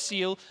fourth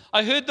seal,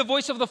 I heard the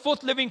voice of the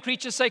fourth living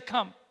creature say,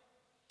 come.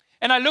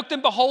 And I looked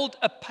and behold,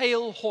 a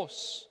pale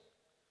horse.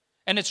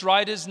 And its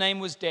rider's name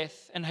was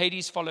Death, and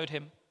Hades followed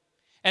him.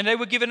 And they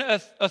were given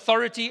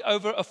authority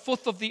over a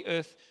fourth of the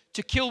earth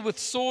to kill with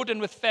sword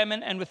and with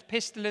famine and with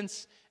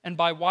pestilence and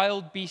by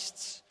wild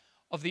beasts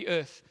of the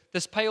earth.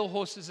 This pale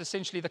horse is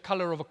essentially the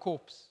color of a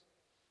corpse.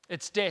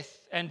 It's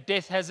death, and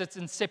death has its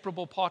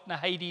inseparable partner,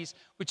 Hades,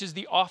 which is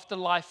the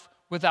afterlife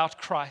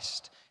without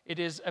Christ. It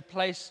is a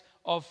place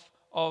of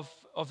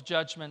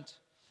judgment.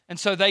 And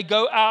so they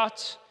go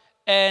out,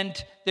 and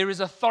there is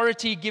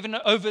authority given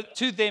over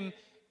to them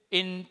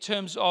in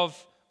terms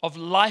of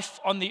life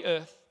on the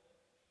earth.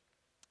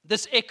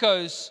 This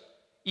echoes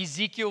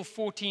Ezekiel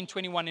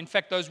 14:21. In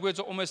fact, those words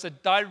are almost a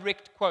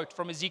direct quote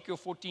from Ezekiel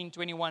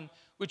 14:21,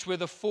 which were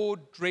the 4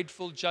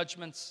 dreadful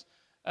judgments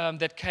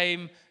that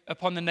came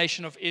upon the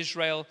nation of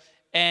Israel.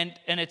 And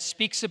it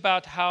speaks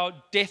about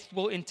how death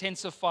will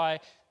intensify,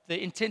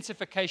 the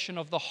intensification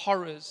of the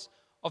horrors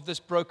of this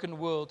broken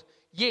world,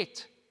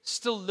 yet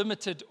still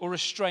limited or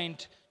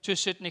restrained to a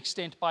certain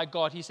extent by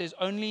God. He says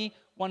only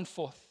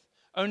 1/4.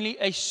 Only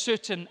a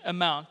certain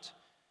amount.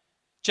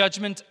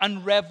 Judgment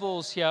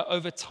unravels here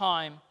over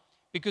time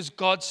because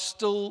God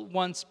still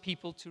wants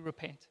people to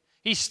repent.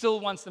 He still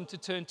wants them to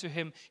turn to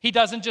Him. He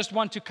doesn't just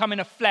want to come in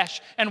a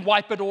flash and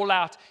wipe it all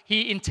out.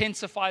 He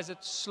intensifies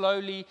it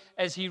slowly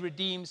as He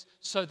redeems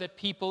so that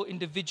people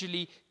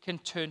individually can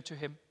turn to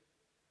Him.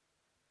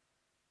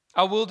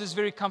 Our world is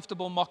very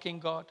comfortable mocking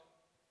God,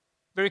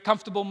 very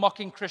comfortable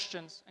mocking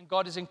Christians, and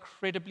God is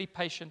incredibly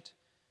patient.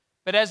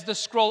 But as the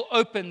scroll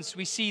opens,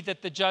 we see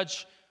that the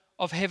judge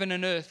of heaven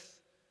and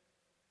earth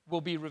will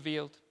be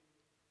revealed.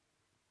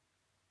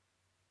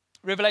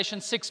 Revelation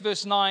 6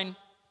 verse 9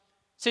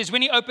 says,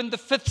 when he opened the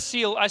 5th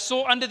seal, I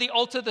saw under the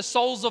altar the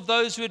souls of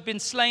those who had been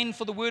slain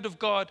for the word of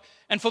God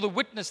and for the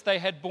witness they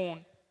had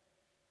borne.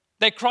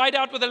 They cried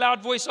out with a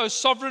loud voice, O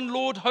sovereign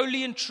Lord,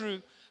 holy and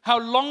true, how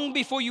long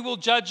before you will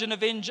judge and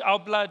avenge our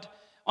blood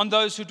on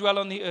those who dwell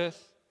on the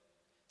earth?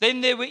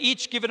 Then they were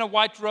each given a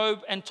white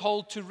robe and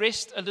told to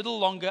rest a little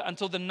longer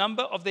until the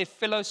number of their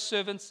fellow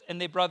servants and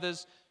their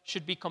brothers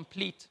should be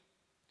complete,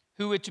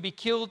 who were to be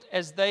killed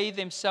as they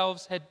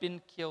themselves had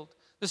been killed.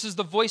 This is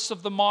the voice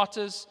of the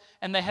martyrs,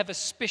 and they have a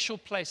special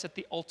place at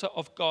the altar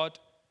of God.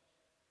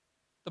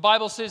 The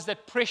Bible says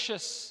that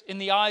precious in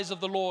the eyes of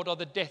the Lord are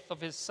the death of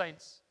His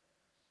saints.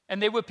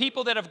 And there were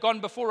people that have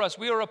gone before us.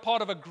 We are a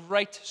part of a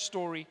great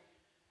story.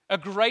 a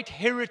great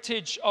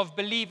heritage of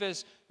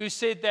believers who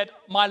said that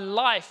my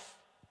life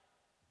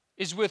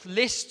is worth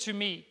less to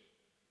me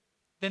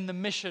than the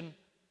mission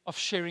of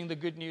sharing the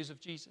good news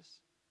of Jesus.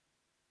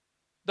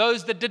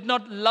 Those that did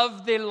not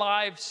love their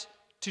lives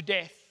to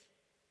death.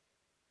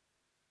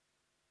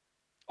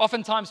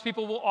 Oftentimes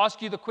people will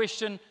ask you the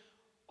question,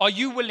 are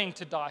you willing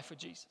to die for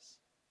Jesus?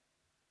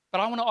 But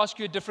I want to ask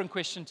you a different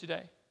question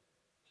today.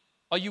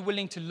 Are you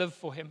willing to live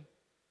for Him?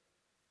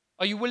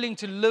 Are you willing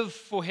to live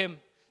for Him?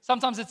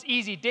 Sometimes it's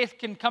easy. Death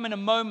can come in a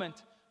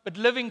moment, but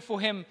living for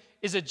Him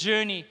is a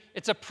journey.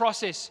 It's a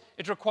process.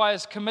 It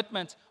requires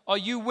commitment. Are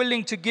you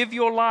willing to give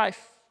your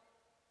life?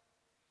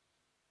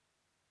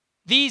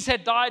 These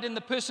had died in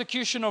the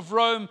persecution of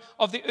Rome,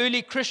 of the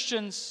early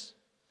Christians.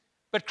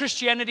 But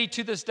Christianity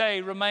to this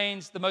day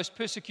remains the most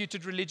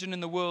persecuted religion in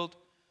the world,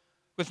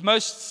 with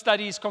most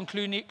studies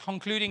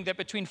concluding that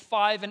between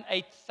 5,000 and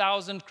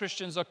 8,000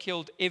 Christians are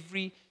killed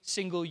every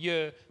single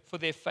year for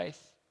their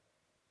faith.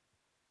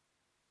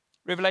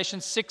 Revelation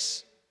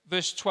 6,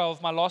 verse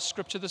 12, my last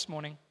scripture this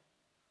morning.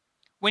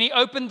 When He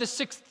opened the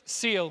sixth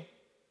seal,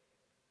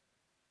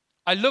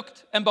 I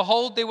looked, and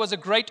behold, there was a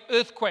great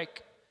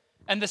earthquake,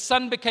 and the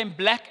sun became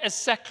black as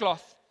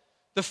sackcloth.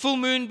 The full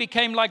moon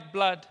became like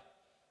blood,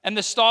 and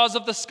the stars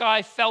of the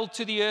sky fell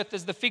to the earth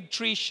as the fig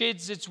tree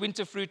sheds its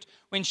winter fruit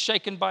when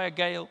shaken by a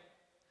gale.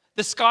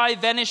 The sky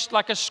vanished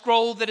like a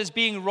scroll that is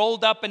being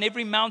rolled up, and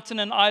every mountain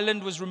and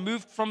island was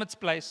removed from its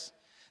place.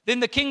 Then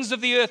the kings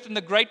of the earth and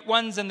the great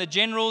ones and the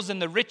generals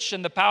and the rich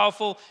and the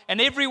powerful and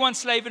everyone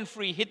slave and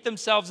free hid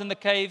themselves in the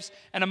caves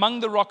and among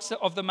the rocks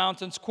of the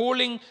mountains,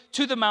 calling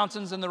to the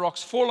mountains and the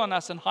rocks, fall on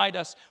us and hide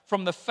us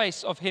from the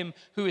face of Him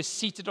who is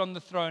seated on the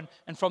throne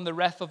and from the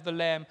wrath of the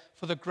Lamb.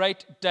 For the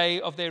great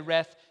day of their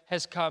wrath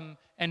has come,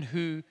 and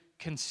who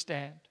can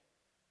stand?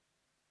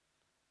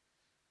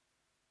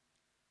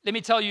 Let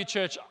me tell you,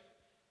 church,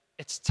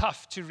 it's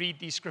tough to read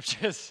these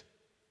scriptures.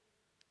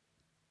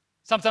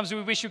 Sometimes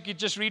we wish we could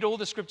just read all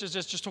the scriptures,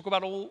 just talk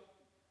about all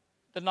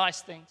the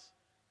nice things.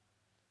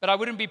 But I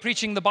wouldn't be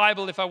preaching the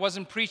Bible if I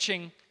wasn't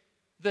preaching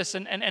this.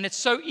 And it's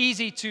so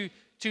easy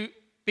to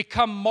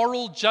become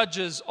moral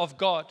judges of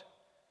God.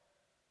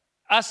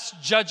 Us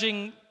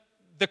judging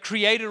the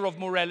creator of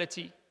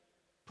morality,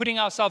 putting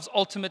ourselves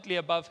ultimately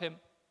above Him.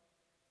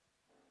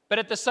 But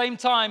at the same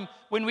time,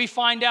 when we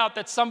find out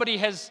that somebody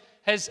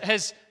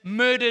has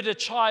murdered a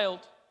child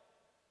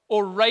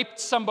or raped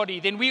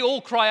somebody, then we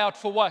all cry out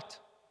for what?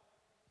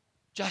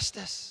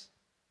 Justice.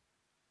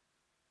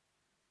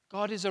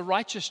 God is a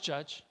righteous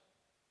judge.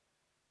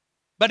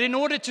 But in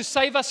order to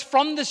save us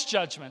from this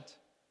judgment,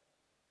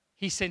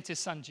 He sent His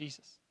Son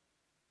Jesus.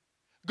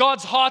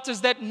 God's heart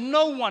is that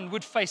no one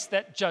would face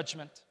that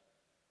judgment.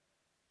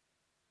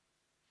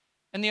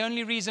 And the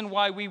only reason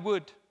why we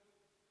would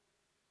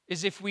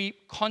is if we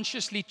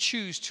consciously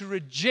choose to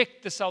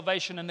reject the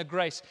salvation and the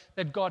grace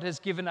that God has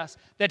given us,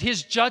 that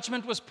His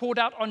judgment was poured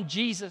out on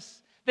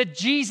Jesus, that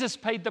Jesus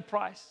paid the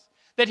price.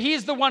 That He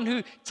is the one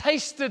who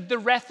tasted the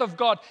wrath of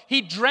God.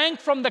 He drank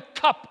from the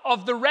cup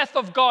of the wrath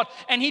of God,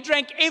 and He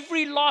drank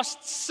every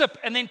last sip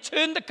and then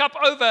turned the cup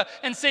over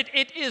and said,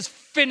 it is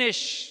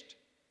finished.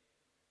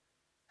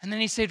 And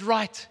then He said,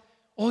 right,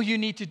 all you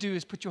need to do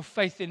is put your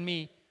faith in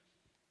me,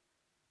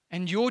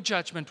 and your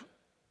judgment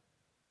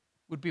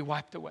would be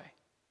wiped away.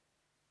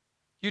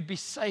 You'd be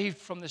saved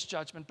from this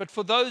judgment. But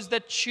for those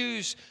that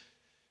choose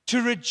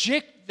to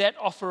reject that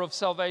offer of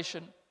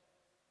salvation,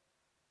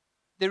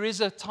 there is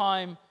a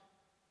time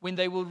when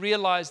they will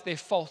realize their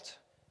fault,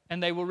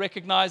 and they will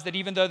recognize that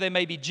even though they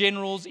may be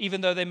generals,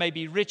 even though they may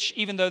be rich,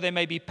 even though they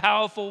may be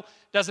powerful,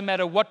 doesn't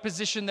matter what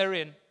position they're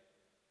in,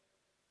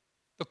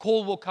 the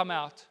call will come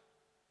out.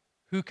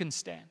 Who can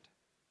stand?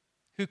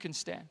 Who can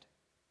stand?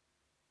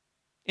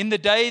 In the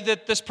day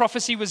that this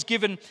prophecy was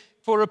given,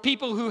 for a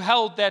people who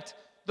held that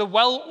the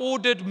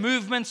well-ordered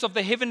movements of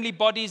the heavenly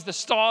bodies, the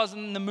stars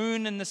and the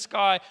moon and the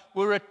sky,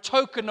 were a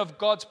token of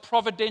God's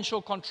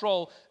providential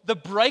control, the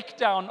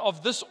breakdown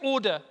of this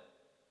order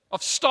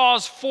of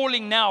stars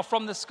falling now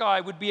from the sky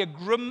would be a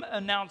grim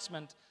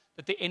announcement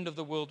that the end of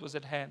the world was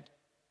at hand.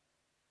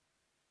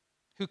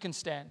 Who can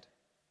stand?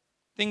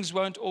 Things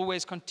won't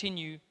always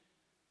continue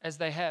as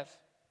they have.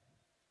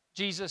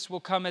 Jesus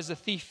will come as a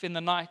thief in the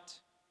night.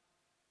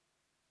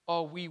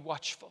 Are we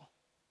watchful?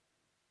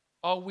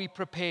 Are we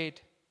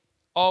prepared?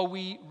 Are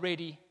we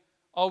ready?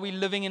 Are we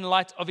living in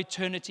light of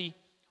eternity?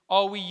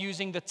 Are we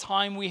using the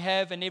time we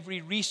have and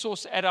every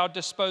resource at our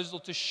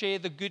disposal to share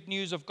the good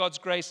news of God's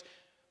grace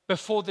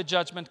before the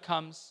judgment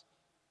comes?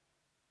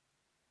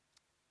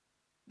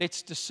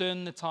 Let's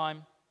discern the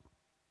time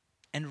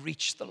and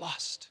reach the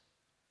lost.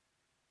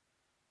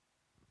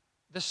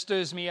 This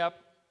stirs me up.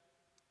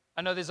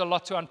 I know there's a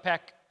lot to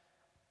unpack.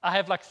 I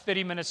have like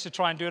 30 minutes to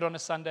try and do it on a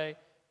Sunday.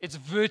 It's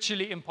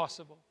virtually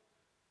impossible.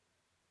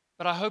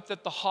 But I hope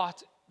that the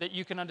heart that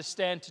you can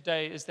understand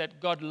today is that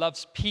God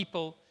loves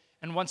people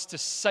and wants to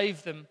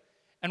save them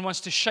and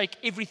wants to shake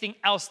everything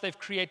else they've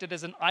created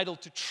as an idol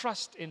to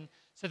trust in,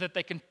 so that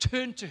they can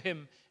turn to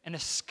Him and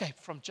escape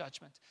from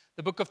judgment.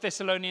 The book of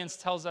Thessalonians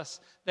tells us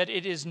that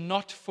it is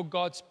not for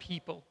God's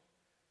people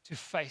to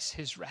face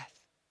his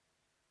wrath.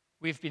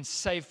 We've been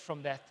saved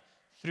from that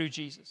through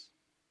Jesus.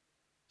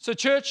 So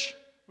church,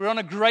 we're on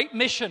a great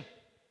mission.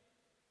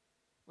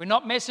 We're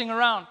not messing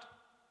around.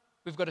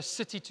 We've got a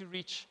city to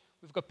reach.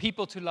 We've got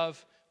people to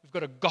love. We've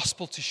got a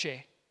gospel to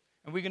share.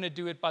 And we're going to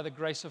do it by the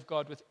grace of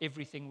God with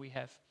everything we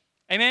have.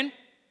 Amen?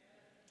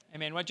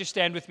 Amen. Won't you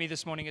stand with me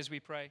this morning as we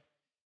pray?